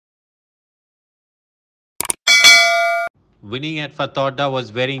Winning at Fatorda was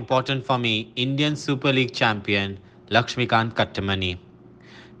very important for me, Indian Super League champion Laxmikant Kattimani.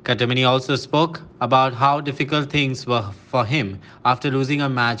 Kattimani also spoke about how difficult things were for him after losing a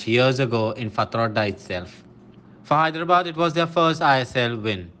match years ago in Fatorda itself. For Hyderabad, it was their first ISL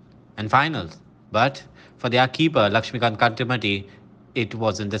win and finals, but for their keeper Laxmikant Kattimani, it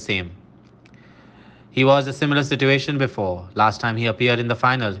wasn't the same. He was a similar situation before. Last time he appeared in the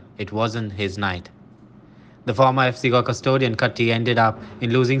final, it wasn't his night. The former FC Goa custodian Katti ended up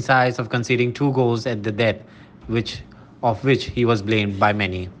in losing sides of conceding 2 goals at the death, which he was blamed by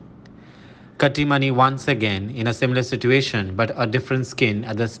many. Kattimani once again in a similar situation but a different skin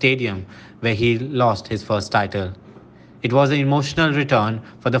at the stadium where he lost his first title. It was an emotional return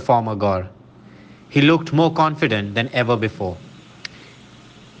for the former Gaur. He looked more confident than ever before.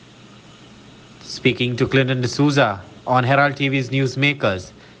 Speaking to Clinton D'Souza on Herald TV's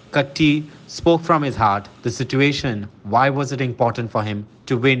Newsmakers, Katti spoke from his heart the situation, why was it important for him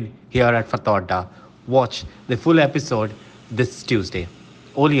to win here at Fatorda. Watch the full episode this Tuesday,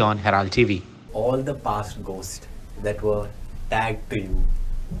 only on Herald TV. All the past ghosts that were tagged to you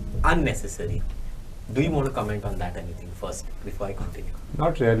unnecessary. Do you want to comment on that anything first before I continue?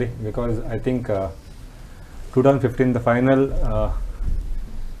 Not really, because I think 2015 the final.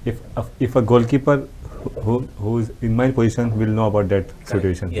 If a goalkeeper who's in my position will know about that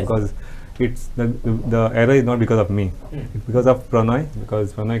situation, yes. Because it's the error is not because of me, it's because of Pranay,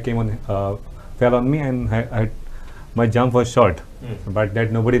 because Pranay came on fell on me and my jump was short, but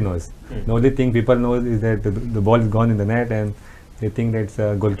that nobody knows. The only thing people know is that the ball is gone in the net and they think that's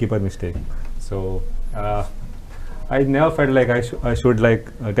a goalkeeper mistake. So I never felt like I should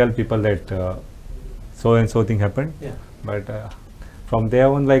tell people that so and so thing happened, but from there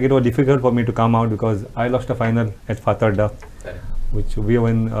on, it was difficult for me to come out because I lost a final at Fatorda, which we were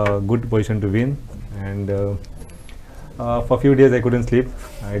in a good position to win, and for a few days I couldn't sleep.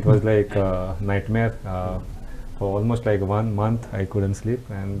 It was like a nightmare. For almost 1 month I couldn't sleep,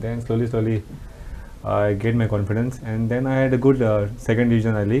 and then slowly I gained my confidence, and then I had a good second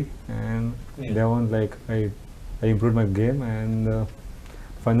division I league, and there on I improved my game, and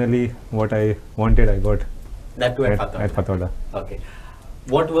finally what I wanted I got. That too at Fatorda. Okay.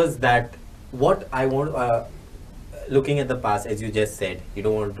 What was that? What I want, looking at the past, as you just said, you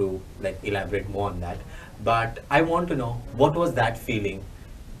don't want to elaborate more on that, but I want to know what was that feeling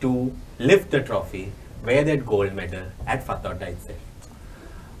to lift the trophy, wear that gold medal at Fatorda itself?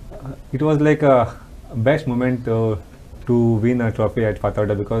 It was like a best moment to win a trophy at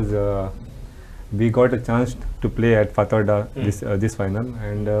Fatorda, because we got a chance to play at Fatorda this final,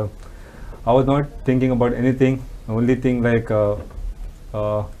 and I was not thinking about anything. Only thing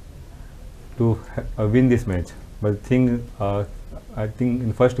to win this match. But I think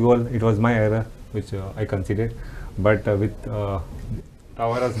in first goal it was my error which I conceded. But with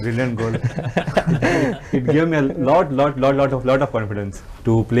Tawara's brilliant goal, it gave me a lot of confidence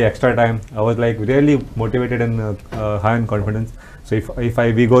to play extra time. I was really motivated and high in confidence. So if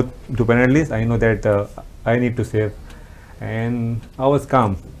we go to penalties, I know that I need to save. And I was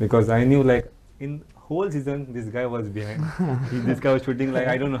calm because I knew in whole season this guy was behind. This guy was shooting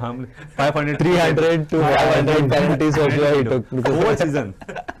I don't know how many 500 300 to 500 penalties what he took whole season.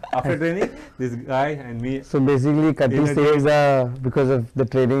 After training, this guy and me. So basically Katti saves because of the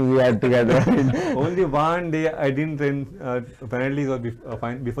training we had together. Only one day I didn't train penalties or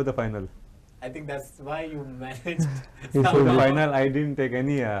before the final. I think that's why you managed. Before the final I didn't take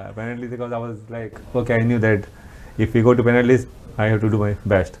any penalties because I was okay, I knew that if we go to penalties, I have to do my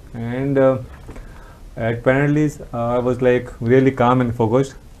best. And at penalties, I was really calm and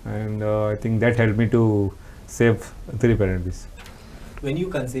focused, and I think that helped me to save 3 penalties. When you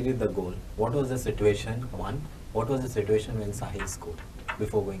conceded the goal, what was the situation? One, what was the situation when Sahil scored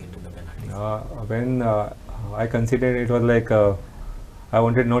before going into the penalties? When I conceded, it was I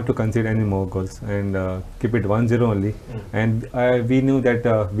wanted not to concede any more goals and keep it 1-0 only. And we knew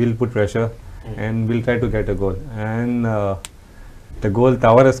that we'll put pressure and we'll try to get a goal. And the goal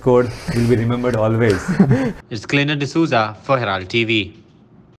Tawara scored will be remembered always. It's Clinton D'Souza for Herald TV.